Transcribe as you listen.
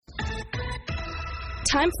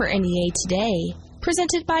Time for NEA Today,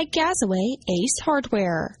 presented by Gazaway Ace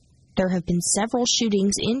Hardware. There have been several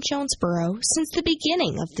shootings in Jonesboro since the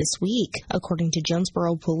beginning of this week. According to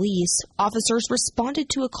Jonesboro Police, officers responded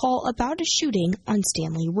to a call about a shooting on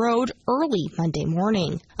Stanley Road early Monday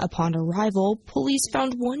morning. Upon arrival, police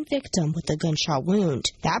found one victim with a gunshot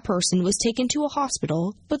wound. That person was taken to a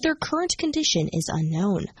hospital, but their current condition is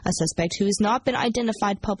unknown. A suspect who has not been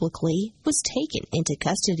identified publicly was taken into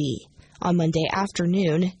custody. On Monday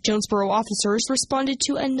afternoon, Jonesboro officers responded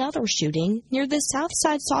to another shooting near the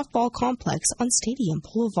Southside Softball Complex on Stadium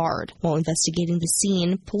Boulevard. While investigating the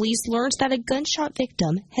scene, police learned that a gunshot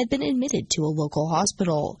victim had been admitted to a local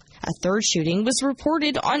hospital. A third shooting was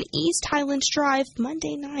reported on East Highlands Drive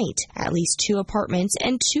Monday night. At least 2 apartments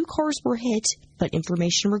and 2 cars were hit, but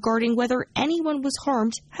information regarding whether anyone was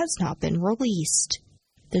harmed has not been released.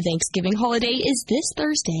 The Thanksgiving holiday is this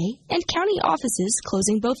Thursday, and county offices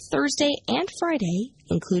closing both Thursday and Friday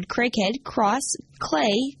include Craighead, Cross,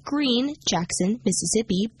 Clay, Greene, Jackson,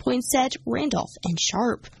 Mississippi, Poinsett, Randolph, and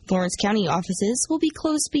Sharp. Lawrence County offices will be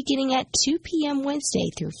closed beginning at 2 p.m. Wednesday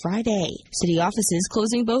through Friday. City offices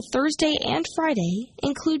closing both Thursday and Friday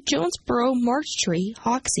include Jonesboro, Marktree,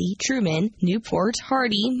 Hoxie, Truman, Newport,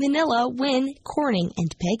 Hardy, Manila, Wynne, Corning,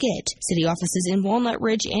 and Piggott. City offices in Walnut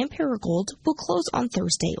Ridge and Paragould will close on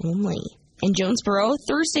Thursday only. In Jonesboro,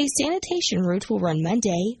 Thursday's sanitation route will run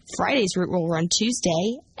Monday, Friday's route will run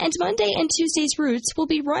Tuesday, and Monday and Tuesday's routes will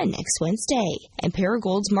be run next Wednesday. In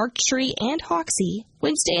Paragould's Marktree and Hoxie,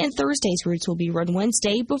 Wednesday and Thursday's routes will be run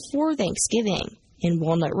Wednesday before Thanksgiving. In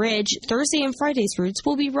Walnut Ridge, Thursday and Friday's routes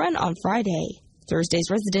will be run on Friday. Thursday's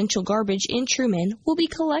residential garbage in Truman will be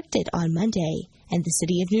collected on Monday, and the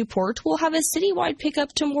City of Newport will have a citywide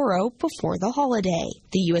pickup tomorrow before the holiday.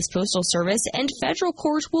 The U.S. Postal Service and federal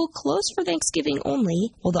court will close for Thanksgiving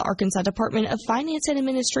only, while the Arkansas Department of Finance and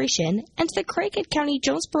Administration and the Craighead County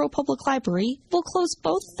Jonesboro Public Library will close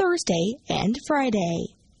both Thursday and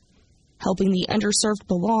Friday. Helping the Underserved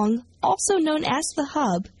Belong, also known as The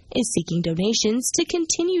Hub, is seeking donations to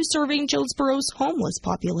continue serving Jonesboro's homeless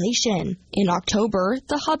population. In October,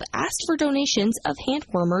 the Hub asked for donations of hand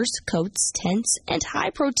warmers, coats, tents, and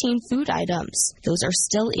high-protein food items. Those are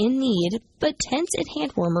still in need, but tents and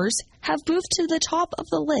hand warmers have moved to the top of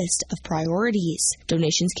the list of priorities.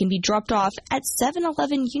 Donations can be dropped off at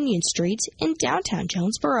 711 Union Street in downtown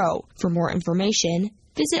Jonesboro. For more information,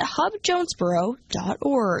 visit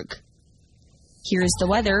hubjonesboro.org. Here's the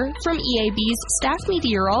weather from EAB's staff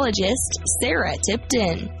meteorologist, Sarah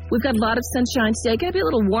Tipton. We've got a lot of sunshine today. Going to be a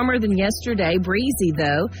little warmer than yesterday, breezy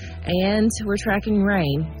though, and we're tracking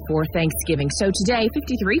rain for Thanksgiving. So today,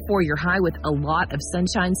 53 for your high with a lot of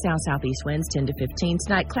sunshine, south-southeast winds 10 to 15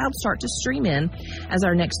 tonight. Clouds start to stream in as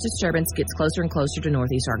our next disturbance gets closer and closer to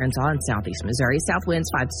northeast Arkansas and southeast Missouri. South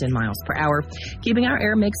winds 5 to 10 miles per hour, keeping our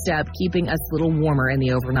air mixed up, keeping us a little warmer in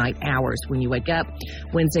the overnight hours. When you wake up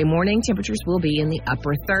Wednesday morning, temperatures will be in the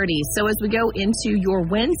upper 30s. So as we go into your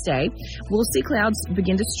Wednesday, we'll see clouds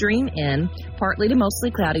begin to stream in, partly to mostly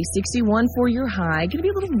cloudy, 61 for your high. Going to be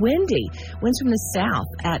a little windy. Winds from the south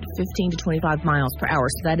at 15 to 25 miles per hour.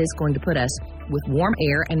 So that is going to put us with warm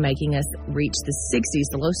air and making us reach the 60s,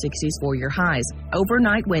 the low 60s for your highs.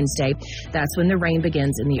 Overnight Wednesday, that's when the rain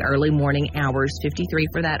begins in the early morning hours. 53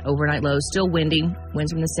 for that overnight low. Still windy.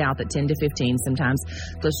 Winds from the south at 10 to 15, sometimes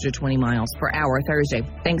closer to 20 miles per hour. Thursday,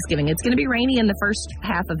 Thanksgiving. It's going to be rainy in the first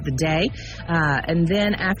half of the day. And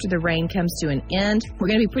then after the rain comes to an end, we're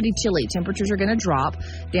going to be pretty chilly. Temperatures are going to drop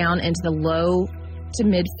down into the low to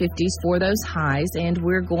mid-50s for those highs, and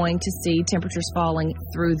we're going to see temperatures falling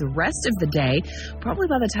through the rest of the day. Probably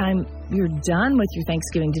by the time you're done with your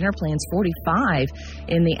Thanksgiving dinner plans, 45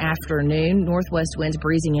 in the afternoon. Northwest winds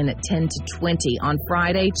breezing in at 10 to 20. On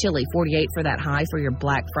Friday, chilly, 48 for that high for your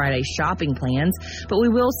Black Friday shopping plans. But we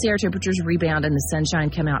will see our temperatures rebound and the sunshine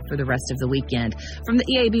come out for the rest of the weekend. From the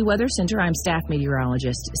EAB Weather Center, I'm staff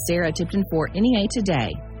meteorologist Sarah Tipton for NEA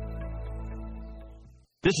Today.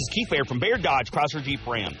 This is Keith Baird from Baird Dodge Chrysler Jeep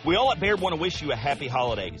Ram. We all at Baird want to wish you a happy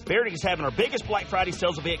holidays. Baird is having our biggest Black Friday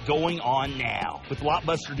sales event going on now, with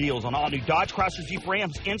blockbuster deals on all new Dodge Chrysler Jeep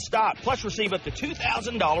Rams in stock. Plus, receive up to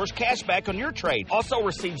 $2,000 cash back on your trade. Also,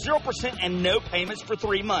 receive 0% and no payments for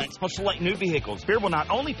 3 months on select new vehicles. Baird will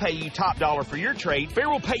not only pay you top dollar for your trade, Baird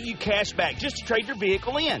will pay you cash back just to trade your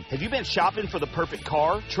vehicle in. Have you been shopping for the perfect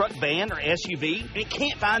car, truck, van, or SUV, and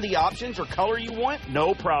can't find the options or color you want?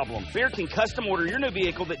 No problem. Baird can custom order your new vehicle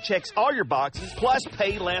vehicle that checks all your boxes, plus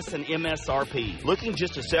pay less than MSRP. Looking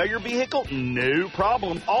just to sell your vehicle? No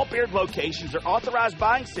problem. All Baird locations are authorized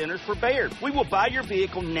buying centers for Baird. We will buy your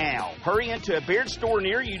vehicle now. Hurry into a Baird store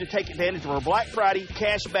near you to take advantage of our Black Friday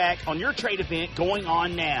cash back on your trade event going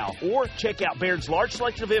on now. Or check out Baird's large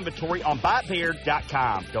selection of inventory on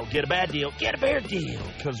buybaird.com. Don't get a bad deal, get a Baird deal.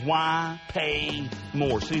 Because why pay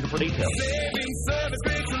more? See for details. Saving service,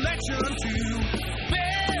 great selection too.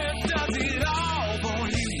 Baird does it all for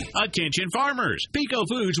you. Attention farmers. Pico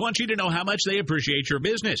Foods wants you to know how much they appreciate your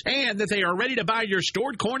business and that they are ready to buy your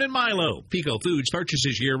stored corn and Milo. Pico Foods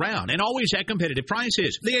purchases year-round and always at competitive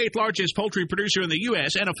prices. The 8th largest poultry producer in the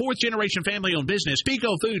U.S. and a 4th-generation family-owned business,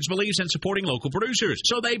 Pico Foods believes in supporting local producers.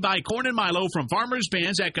 So they buy corn and Milo from farmers'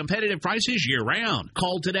 bins at competitive prices year-round.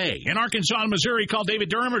 Call today. In Arkansas and Missouri, call David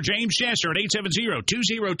Durham or James Chester at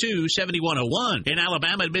 870-202-7101. In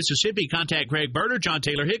Alabama and Mississippi, contact Greg Bird or John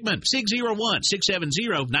Taylor Hickman,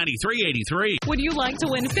 601-670-9383. Would you like to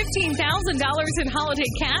win $15,000 in holiday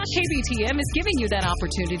cash? KBTM is giving you that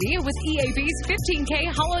opportunity with EAB's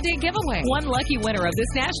 15K holiday giveaway. One lucky winner of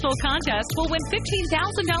this national contest will win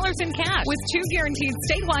 $15,000 in cash with 2 guaranteed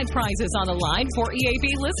statewide prizes on the line for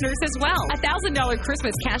EAB listeners as well. A $1,000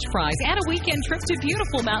 Christmas cash prize and a weekend trip to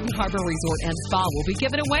beautiful Mountain Harbor Resort and Spa will be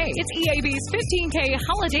given away. It's EAB's 15K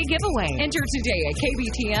holiday giveaway. Enter today at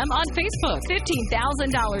KBTM on Facebook.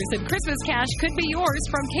 $15,000 in Christmas cash could be yours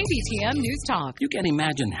from KBTM News Talk. You can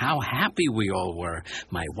imagine how happy we all were.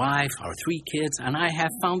 My wife, our 3 kids, and I have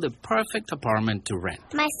found the perfect apartment to rent.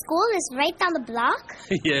 My school is right down the block?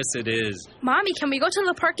 Yes, it is. Mommy, can we go to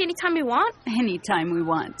the park anytime we want? Anytime we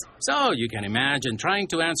want. So you can imagine trying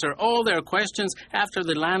to answer all their questions after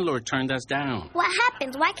the landlord turned us down. What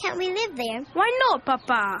happened? Why can't we live there? Why not,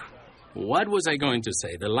 Papa? What was I going to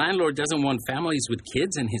say? The landlord doesn't want families with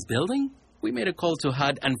kids in his building? We made a call to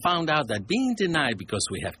HUD and found out that being denied because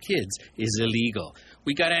we have kids is illegal.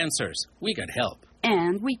 We got answers. We got help.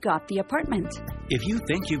 And we got the apartment. If you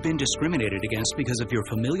think you've been discriminated against because of your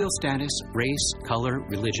familial status, race, color,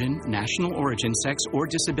 religion, national origin, sex, or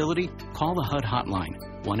disability, call the HUD hotline,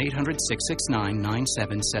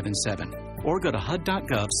 1-800-669-9777, or go to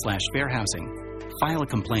HUD.gov/fairhousing. File a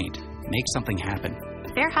complaint. Make something happen.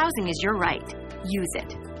 Fair housing is your right. Use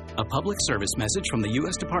it. A public service message from the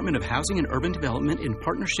U.S. Department of Housing and Urban Development in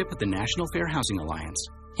partnership with the National Fair Housing Alliance.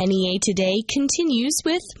 NEA Today continues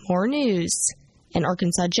with more news. An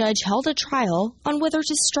Arkansas judge held a trial on whether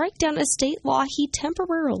to strike down a state law he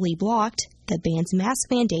temporarily blocked that bans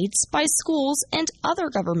mask mandates by schools and other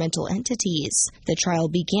governmental entities. The trial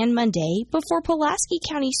began Monday before Pulaski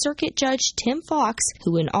County Circuit Judge Tim Fox,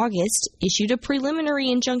 who in August issued a preliminary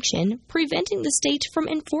injunction preventing the state from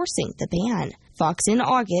enforcing the ban. Fox in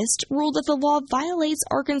August ruled that the law violates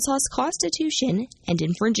Arkansas's Constitution and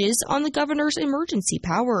infringes on the governor's emergency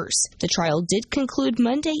powers. The trial did conclude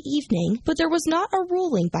Monday evening, but there was not a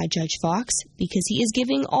ruling by Judge Fox because he is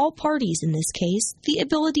giving all parties in this case the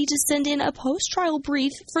ability to send in a post-trial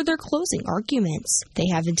brief for their closing arguments. They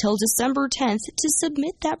have until December 10th to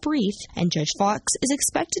submit that brief, and Judge Fox is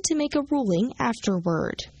expected to make a ruling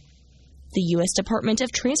afterward. The U.S. Department of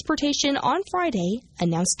Transportation on Friday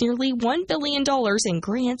announced nearly $1 billion in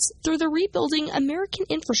grants through the Rebuilding American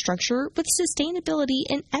Infrastructure with Sustainability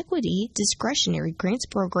and Equity Discretionary Grants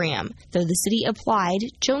Program. Though the city applied,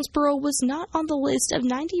 Jonesboro was not on the list of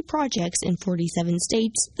 90 projects in 47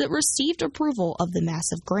 states that received approval of the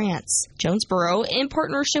massive grants. Jonesboro, in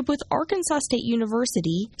partnership with Arkansas State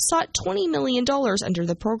University, sought $20 million under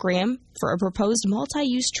the program for a proposed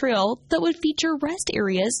multi-use trail that would feature rest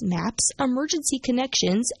areas, maps, emergency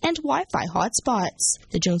connections, and Wi-Fi hotspots.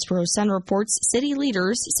 The Jonesboro Sun reports city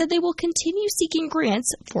leaders said they will continue seeking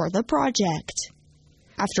grants for the project.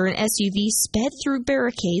 After an SUV sped through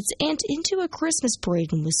barricades and into a Christmas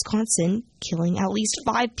parade in Wisconsin, killing at least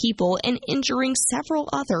 5 people and injuring several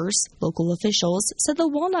others, local officials said the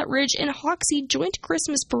Walnut Ridge and Hoxie Joint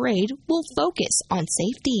Christmas Parade will focus on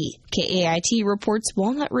safety. KAIT reports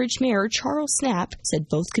Walnut Ridge Mayor Charles Snapp said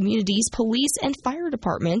both communities' police and fire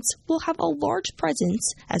departments will have a large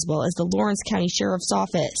presence, as well as the Lawrence County Sheriff's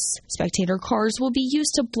Office. Spectator cars will be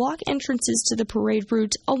used to block entrances to the parade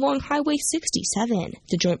route along Highway 67.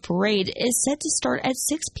 The joint parade is set to start at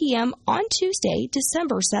 6 p.m. on Tuesday,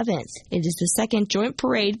 December 7th. It is the second joint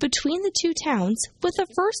parade between the two towns, with the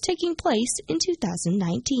first taking place in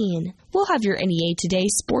 2019. We'll have your NEA Today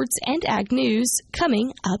sports and ag news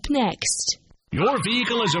coming up next. Your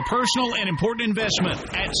vehicle is a personal and important investment.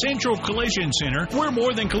 At Central Collision Center, we're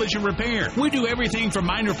more than collision repair. We do everything from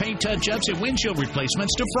minor paint touch-ups and windshield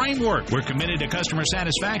replacements to framework. We're committed to customer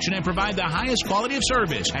satisfaction and provide the highest quality of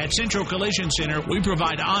service. At Central Collision Center, we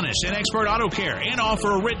provide honest and expert auto care and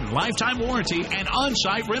offer a written lifetime warranty and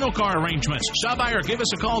on-site rental car arrangements. Stop by or give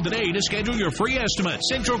us a call today to schedule your free estimate.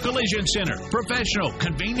 Central Collision Center. Professional,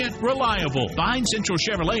 convenient, reliable. Find Central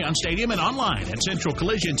Chevrolet on Stadium and online at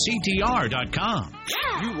centralcollisionctr.com.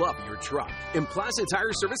 You love your truck, and Plaza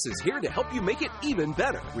Tire Service is here to help you make it even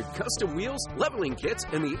better with custom wheels, leveling kits,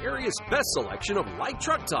 and the area's best selection of light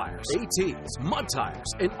truck tires, ATs, mud tires,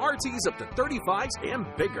 and RTs up to 35s and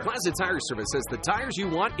bigger. Plaza Tire Service has the tires you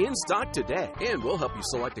want in stock today, and we'll help you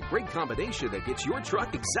select a great combination that gets your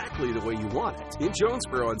truck exactly the way you want it. In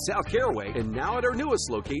Jonesboro and South Caraway, and now at our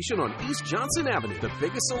newest location on East Johnson Avenue. The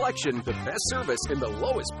biggest selection, the best service, and the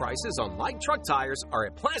lowest prices on light truck tires are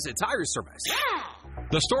at Plaza Tire Service.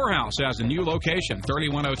 The Storehouse has a new location,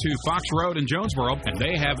 3102 Fox Road in Jonesboro, and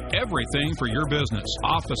they have everything for your business.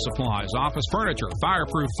 Office supplies, office furniture,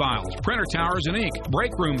 fireproof files, printer towers and ink,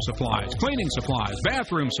 break room supplies, cleaning supplies,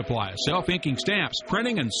 bathroom supplies, self-inking stamps,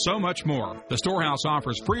 printing, and so much more. The Storehouse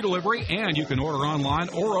offers free delivery, and you can order online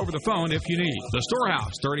or over the phone if you need. The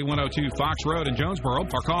Storehouse, 3102 Fox Road in Jonesboro,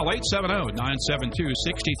 or call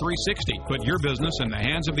 870-972-6360. Put your business in the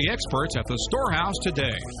hands of the experts at the Storehouse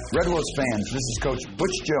today. Red Wolves fans, this is Coach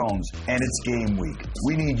Butch Jones, and it's game week.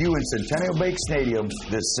 We need you in Centennial Bank Stadium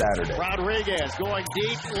this Saturday. Rodriguez going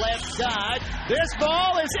deep left side. This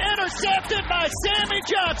ball is intercepted by Sammy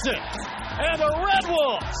Johnson. And the Red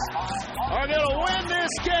Wolves are going to win this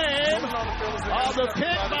game on the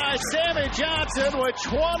pick by Sammy Johnson with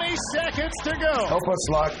 20 seconds to go. Help us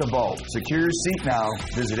lock the vault. Secure your seat now.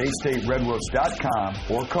 Visit AStateRedWolves.com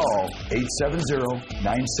or call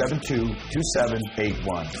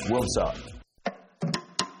 870-972-2781. Wolves up.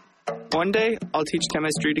 One day, I'll teach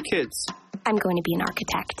chemistry to kids. I'm going to be an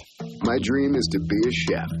architect. My dream is to be a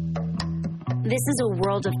chef. This is a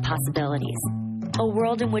world of possibilities. A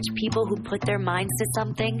world in which people who put their minds to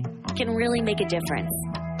something can really make a difference.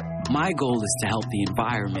 My goal is to help the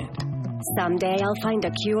environment. Someday I'll find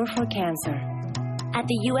a cure for cancer. At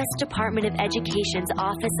the U.S. Department of Education's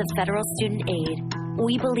Office of Federal Student Aid,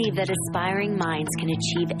 we believe that aspiring minds can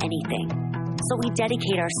achieve anything. So we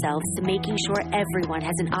dedicate ourselves to making sure everyone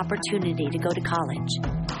has an opportunity to go to college.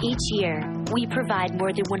 Each year, we provide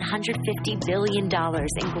more than $150 billion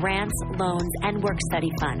in grants, loans, and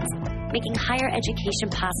work-study funds, making higher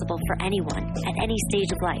education possible for anyone at any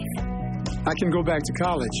stage of life. I can go back to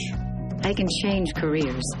college. I can change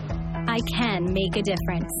careers. I can make a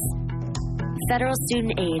difference. Federal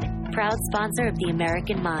Student Aid, proud sponsor of the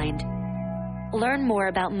American Mind. Learn more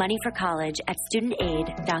about money for college at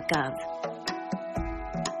studentaid.gov.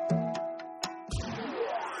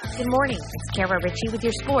 Good morning. It's Kara Ritchie with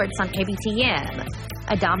your sports on KBTM.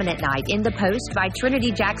 A dominant night in the post by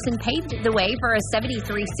Trinity Jackson paved the way for a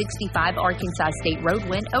 73-65 Arkansas State road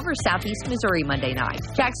win over Southeast Missouri Monday night.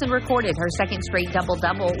 Jackson recorded her second straight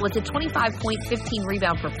double-double with a 25-point,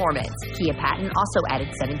 15-rebound performance. Kia Patton also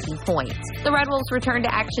added 17 points. The Red Wolves return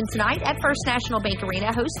to action tonight at First National Bank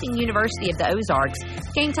Arena hosting University of the Ozarks.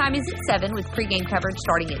 Game time is at 7 with pregame coverage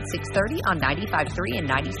starting at 6:30 on 95.3 and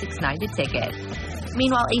 96.9 The Ticket.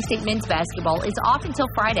 Meanwhile, A-State men's basketball is off until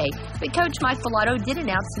Friday, but Coach Mike Filato did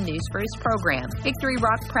announce some news for his program. Victory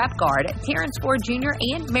Rock prep guard Terrence Ford Jr.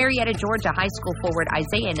 and Marietta, Georgia High School forward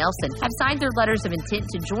Isaiah Nelson have signed their letters of intent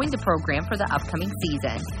to join the program for the upcoming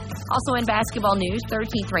season. Also in basketball news,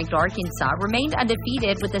 13th-ranked Arkansas remained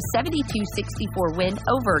undefeated with a 72-64 win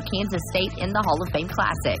over Kansas State in the Hall of Fame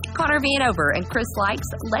Classic. Connor Vanover and Chris Likes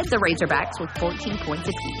led the Razorbacks with 14 points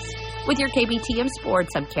apiece. With your KBTM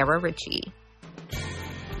Sports, I'm Kara Ritchie.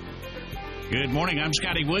 Good morning. I'm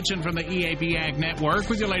Scotty Woodson from the EAB Ag Network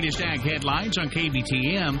with your latest ag headlines on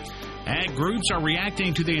KBTM. Ag groups are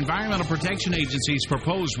reacting to the Environmental Protection Agency's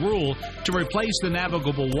proposed rule to replace the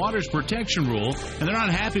Navigable Waters Protection Rule, and they're not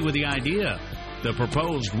happy with the idea. The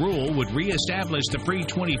proposed rule would reestablish the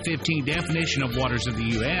pre-2015 definition of waters of the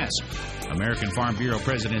U.S. American Farm Bureau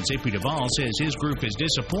President Zippy Duvall says his group is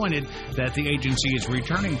disappointed that the agency is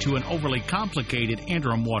returning to an overly complicated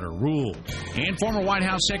interim water rule. And former White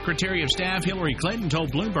House Secretary of Staff Hillary Clinton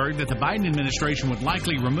told Bloomberg that the Biden administration would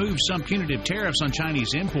likely remove some punitive tariffs on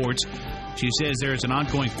Chinese imports. She says there is an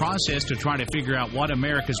ongoing process to try to figure out what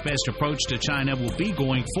America's best approach to China will be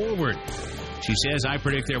going forward. She says, I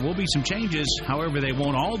predict there will be some changes. However, they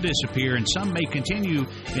won't all disappear, and some may continue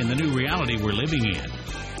in the new reality we're living in.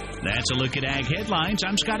 That's a look at Ag Headlines.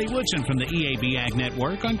 I'm Scotty Woodson from the EAB Ag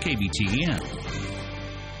Network on KBTM.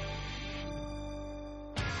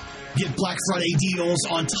 Get Black Friday deals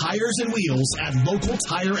on tires and wheels at Local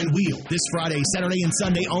Tire and Wheel. This Friday, Saturday, and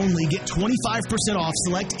Sunday only, get 25% off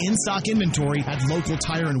select in-stock inventory at Local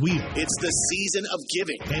Tire and Wheel. It's the season of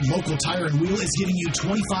giving, and Local Tire and Wheel is giving you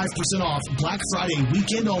 25% off Black Friday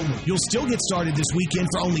weekend only. You'll still get started this weekend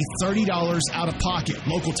for only $30 out of pocket.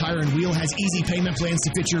 Local Tire and Wheel has easy payment plans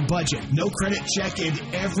to fit your budget. No credit check and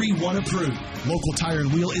everyone approved. Local Tire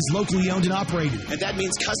and Wheel is locally owned and operated, and that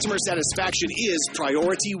means customer satisfaction is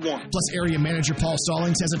priority one. Plus, area manager Paul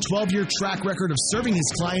Stallings has a 12-year track record of serving his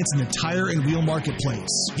clients in the tire and wheel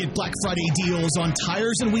marketplace. Get Black Friday deals on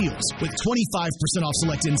tires and wheels with 25% off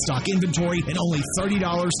select in-stock inventory and only $30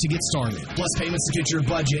 to get started. Plus, payments to fit your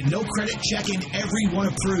budget. No credit check and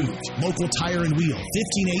everyone approved. Local Tire and Wheel,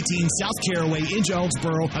 1518 South Caraway in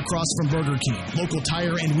Jonesboro, across from Burger King.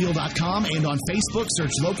 LocalTireandWheel.com and on Facebook,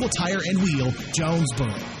 search Local Tire and Wheel,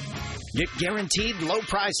 Jonesboro. Get guaranteed low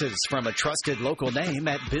prices from a trusted local name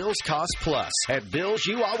at Bill's Cost Plus. At Bill's,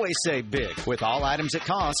 you always save big with all items at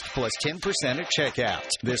cost plus 10% at checkout.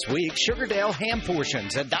 This week, Sugardale ham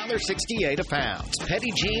portions at $1.68 a pound.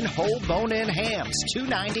 Petit Jean whole bone-in hams,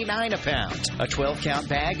 $2.99 a pound. A 12-count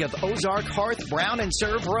bag of Ozark Hearth Brown and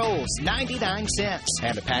Serve rolls, 99 cents.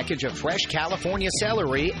 And a package of fresh California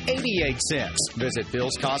celery, 88 cents. Visit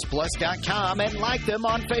BillsCostPlus.com and like them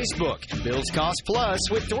on Facebook. Bill's Cost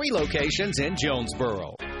Plus with 3 locations in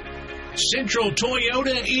Jonesboro. Central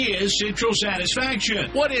Toyota is Central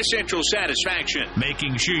Satisfaction. What is Central Satisfaction?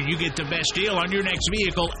 Making sure you get the best deal on your next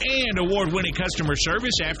vehicle and award-winning customer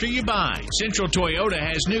service after you buy. Central Toyota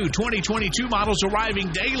has new 2022 models arriving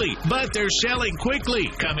daily, but they're selling quickly.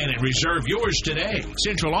 Come in and reserve yours today.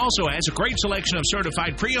 Central also has a great selection of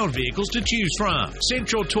certified pre-owned vehicles to choose from.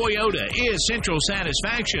 Central Toyota is Central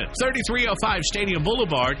Satisfaction, 3305 Stadium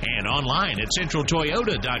Boulevard, and online at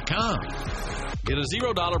centraltoyota.com. Get a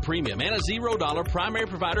 $0 premium and a $0 primary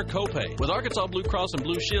provider copay with Arkansas Blue Cross and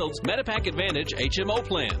Blue Shield's Medipac Advantage HMO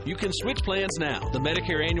plan. You can switch plans now. The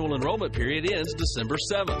Medicare annual enrollment period ends December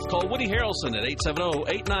 7th. Call Woody Harrelson at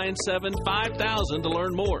 870-897-5000 to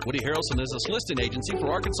learn more. Woody Harrelson is a soliciting agency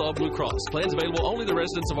for Arkansas Blue Cross. Plans available only to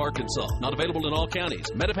residents of Arkansas. Not available in all counties.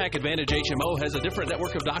 Medipac Advantage HMO has a different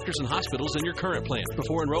network of doctors and hospitals than your current plan.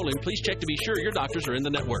 Before enrolling, please check to be sure your doctors are in the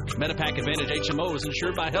network. Medipac Advantage HMO is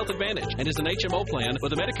insured by Health Advantage and is an HMO plan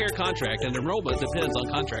with a Medicare contract, and enrollment depends on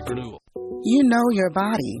contract renewal. You know your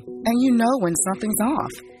body, and you know when something's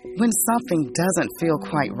off, when something doesn't feel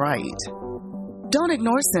quite right. Don't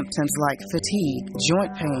ignore symptoms like fatigue,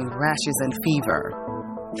 joint pain, rashes, and fever.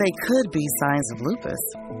 They could be signs of lupus.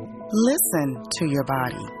 Listen to your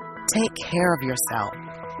body. Take care of yourself.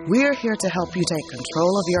 We're here to help you take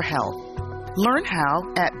control of your health. Learn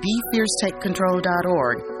how at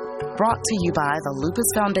BeFierceTakeControl.org. Brought to you by the Lupus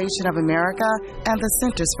Foundation of America and the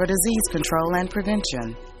Centers for Disease Control and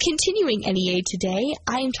Prevention. Continuing NEA Today,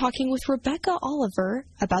 I am talking with Rebecca Oliver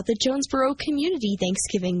about the Jonesboro Community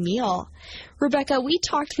Thanksgiving Meal. Rebecca, we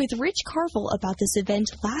talked with Rich Carville about this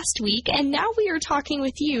event last week, and now we are talking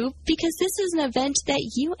with you because this is an event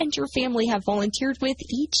that you and your family have volunteered with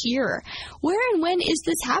each year. Where and when is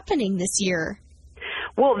this happening this year?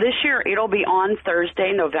 Well, this year it'll be on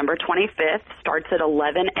Thursday, November 25th. Starts at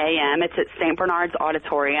 11 a.m. It's at St. Bernard's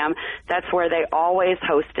Auditorium. That's where they always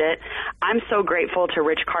host it. I'm so grateful to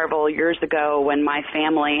Rich Carville years ago when my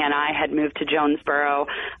family and I had moved to Jonesboro.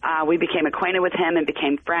 We became acquainted with him and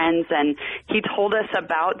became friends, and he told us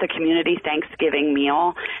about the Community Thanksgiving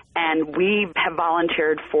Meal, and we have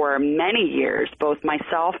volunteered for many years, both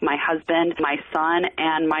myself, my husband, my son,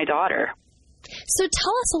 and my daughter. So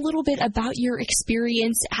tell us a little bit about your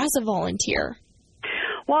experience as a volunteer.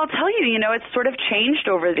 Well, I'll tell you, it's sort of changed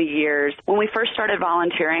over the years. When we first started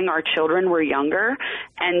volunteering, our children were younger,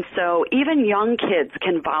 and so even young kids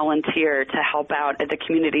can volunteer to help out at the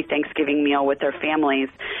Community Thanksgiving Meal with their families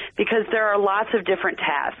because there are lots of different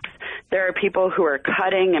tasks. There are people who are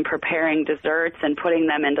cutting and preparing desserts and putting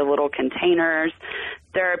them into little containers.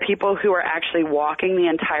 There are people who are actually walking the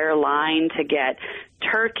entire line to get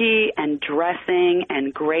turkey and dressing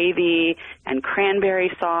and gravy and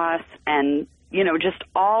cranberry sauce and just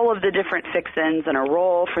all of the different fix-ins and a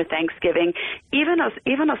roll for Thanksgiving. Even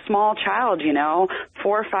a small child,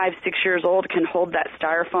 4, 5, 6 years old can hold that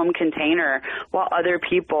styrofoam container while other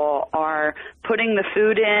people are putting the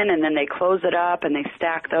food in, and then they close it up and they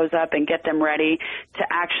stack those up and get them ready to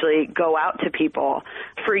actually go out to people.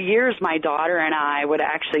 For years, my daughter and I would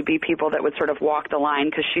actually be people that would sort of walk the line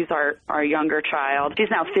because she's our younger child.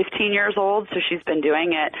 She's now 15 years old, so she's been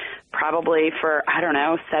doing it probably for,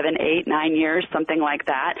 7, 8, 9 years, something like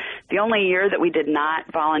that. The only year that we did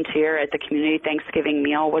not volunteer at the community Thanksgiving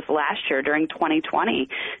meal was last year during 2020,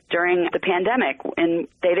 during the pandemic, and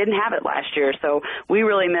they didn't have it last year. So we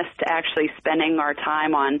really missed actually spending our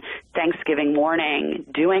time on Thanksgiving morning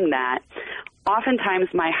doing that.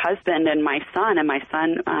 Oftentimes my husband and my son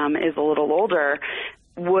is a little older,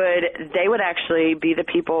 they would actually be the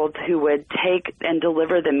people who would take and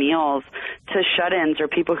deliver the meals to shut-ins or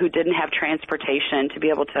people who didn't have transportation to be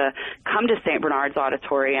able to come to St. Bernard's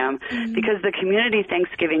Auditorium. Because the community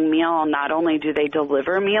Thanksgiving meal, not only do they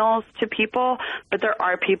deliver meals to people, but there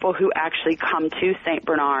are people who actually come to St.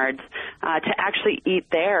 Bernard's to actually eat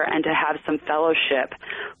there and to have some fellowship.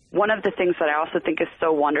 One of the things that I also think is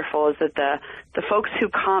so wonderful is that the folks who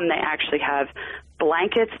come, they actually have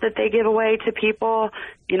blankets that they give away to people.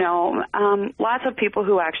 Lots of people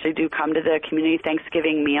who actually do come to the community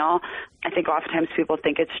Thanksgiving meal, I think oftentimes people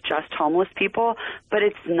think it's just homeless people, but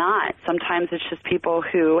it's not. Sometimes it's just people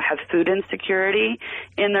who have food insecurity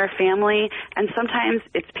in their family, and sometimes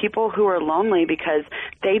it's people who are lonely because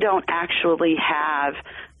they don't actually have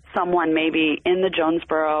someone maybe in the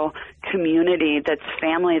Jonesboro community that's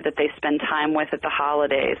family that they spend time with at the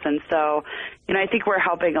holidays. And so, I think we're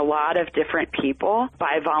helping a lot of different people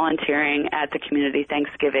by volunteering at the community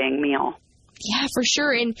Thanksgiving meal. Yeah, for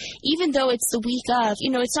sure. And even though it's the week of,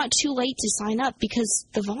 it's not too late to sign up because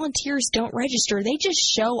the volunteers don't register. They just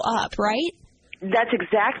show up, right? That's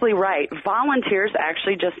exactly right. Volunteers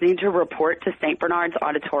actually just need to report to St. Bernard's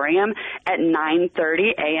Auditorium at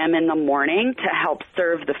 9:30 a.m. in the morning to help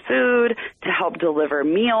serve the food, to help deliver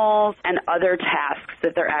meals, and other tasks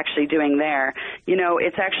that they're actually doing there.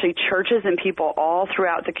 It's actually churches and people all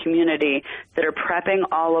throughout the community that are prepping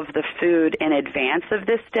all of the food in advance of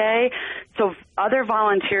this day. So other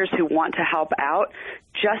volunteers who want to help out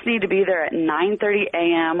just need to be there at 9:30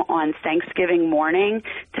 a.m. on Thanksgiving morning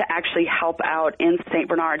to actually help out in St.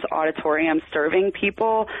 Bernard's Auditorium serving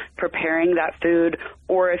people, preparing that food,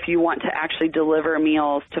 or if you want to actually deliver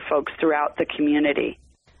meals to folks throughout the community.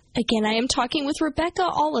 Again, I am talking with Rebecca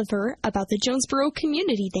Oliver about the Jonesboro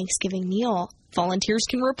Community Thanksgiving Meal. Volunteers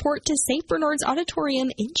can report to St. Bernard's Auditorium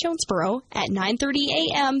in Jonesboro at 9:30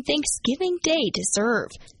 a.m. Thanksgiving Day to serve.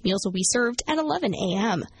 Meals will be served at 11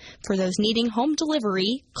 a.m. For those needing home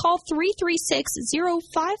delivery, call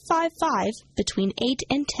 336-0555 between 8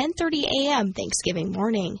 and 10:30 a.m. Thanksgiving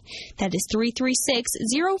morning. That is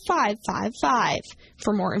 336-0555.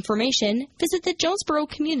 For more information, visit the Jonesboro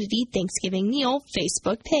Community Thanksgiving Meal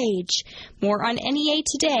Facebook page. More on NEA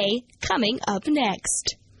Today, coming up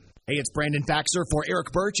next. Hey, it's Brandon Faxer for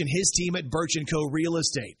Eric Birch and his team at Birch & Co. Real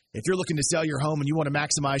Estate. If you're looking to sell your home and you want to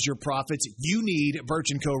maximize your profits, you need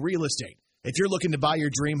Birch & Co. Real Estate. If you're looking to buy your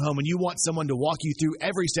dream home and you want someone to walk you through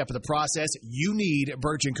every step of the process, you need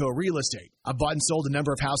Birch & Co. Real Estate. I've bought and sold a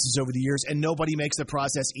number of houses over the years, and nobody makes the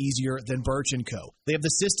process easier than Birch & Co. They have the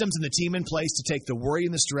systems and the team in place to take the worry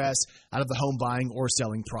and the stress out of the home buying or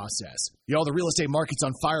selling process. Y'all, the real estate market's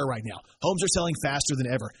on fire right now. Homes are selling faster than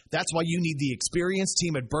ever. That's why you need the experienced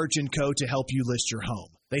team at Birch & Co. to help you list your home.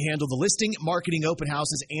 They handle the listing, marketing, open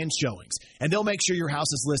houses, and showings. And they'll make sure your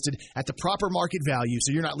house is listed at the proper market value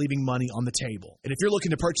so you're not leaving money on the table. And if you're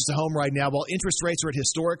looking to purchase a home right now while interest rates are at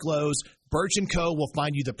historic lows, Birch & Co. will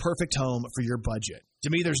find you the perfect home for your budget. To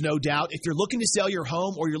me, there's no doubt if you're looking to sell your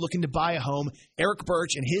home or you're looking to buy a home, Eric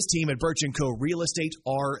Birch and his team at Birch & Co. Real Estate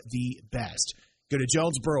are the best. Go to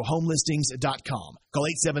JonesboroHomeListings.com. Call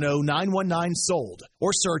 870-919-SOLD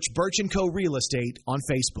or search Birch & Co. Real Estate on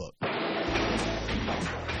Facebook.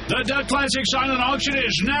 The Duck Classic Silent Auction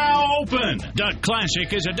is now open. Duck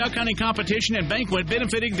Classic is a duck hunting competition and banquet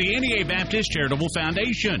benefiting the NEA Baptist Charitable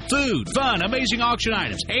Foundation. Food, fun, amazing auction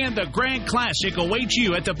items, and the Grand Classic awaits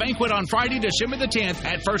you at the banquet on Friday, December the 10th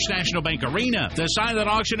at First National Bank Arena. The silent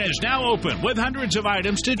auction is now open with hundreds of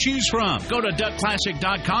items to choose from. Go to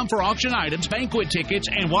duckclassic.com for auction items, banquet tickets,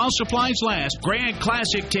 and while supplies last, Grand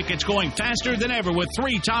Classic tickets going faster than ever with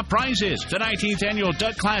 3 top prizes. The 19th Annual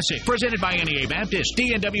Duck Classic, presented by NEA Baptist,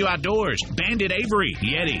 DNW Outdoors, Bandit Avery,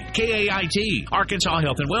 Yeti, KAIT, Arkansas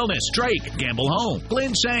Health and Wellness, Drake, Gamble Home,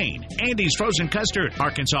 Glen Sane, Andy's Frozen Custard,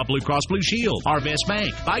 Arkansas Blue Cross Blue Shield, Arvest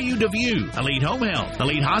Bank, Bayou DeView, Elite Home Health,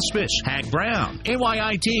 Elite Hospice, Hack Brown,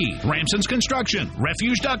 NYIT, Ramson's Construction,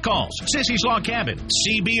 Refuge Duck Calls, Sissy's Log Cabin,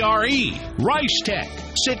 CBRE, Rice Tech,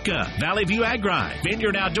 Sitka, Valley View Agri,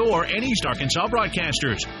 Vineyard Outdoor, and East Arkansas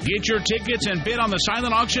Broadcasters. Get your tickets and bid on the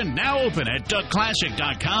silent auction now open at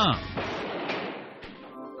duckclassic.com.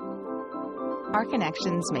 Our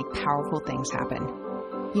connections make powerful things happen,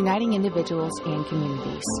 uniting individuals and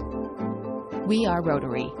communities. We are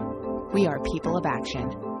Rotary. We are people of action.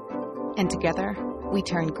 And together, We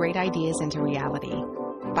turn great ideas into reality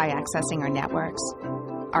by accessing our networks,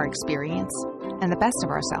 our experience, and the best of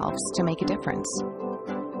ourselves to make a difference.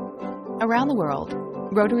 Around the world,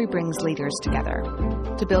 Rotary brings leaders together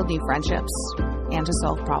to build new friendships and to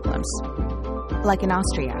solve problems. Like in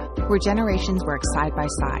Austria, where generations work side by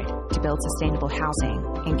side to build sustainable housing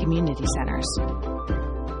and community centers.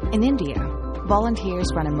 In India, volunteers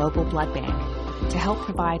run a mobile blood bank to help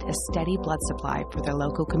provide a steady blood supply for their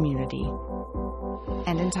local community.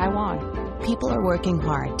 And in Taiwan, people are working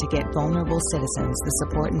hard to get vulnerable citizens the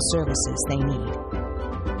support and services they need.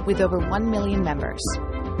 With over 1 million members,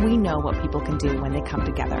 we know what people can do when they come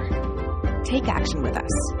together. Take action with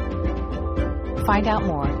us. Find out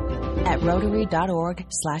more at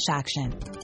Rotary.org/action.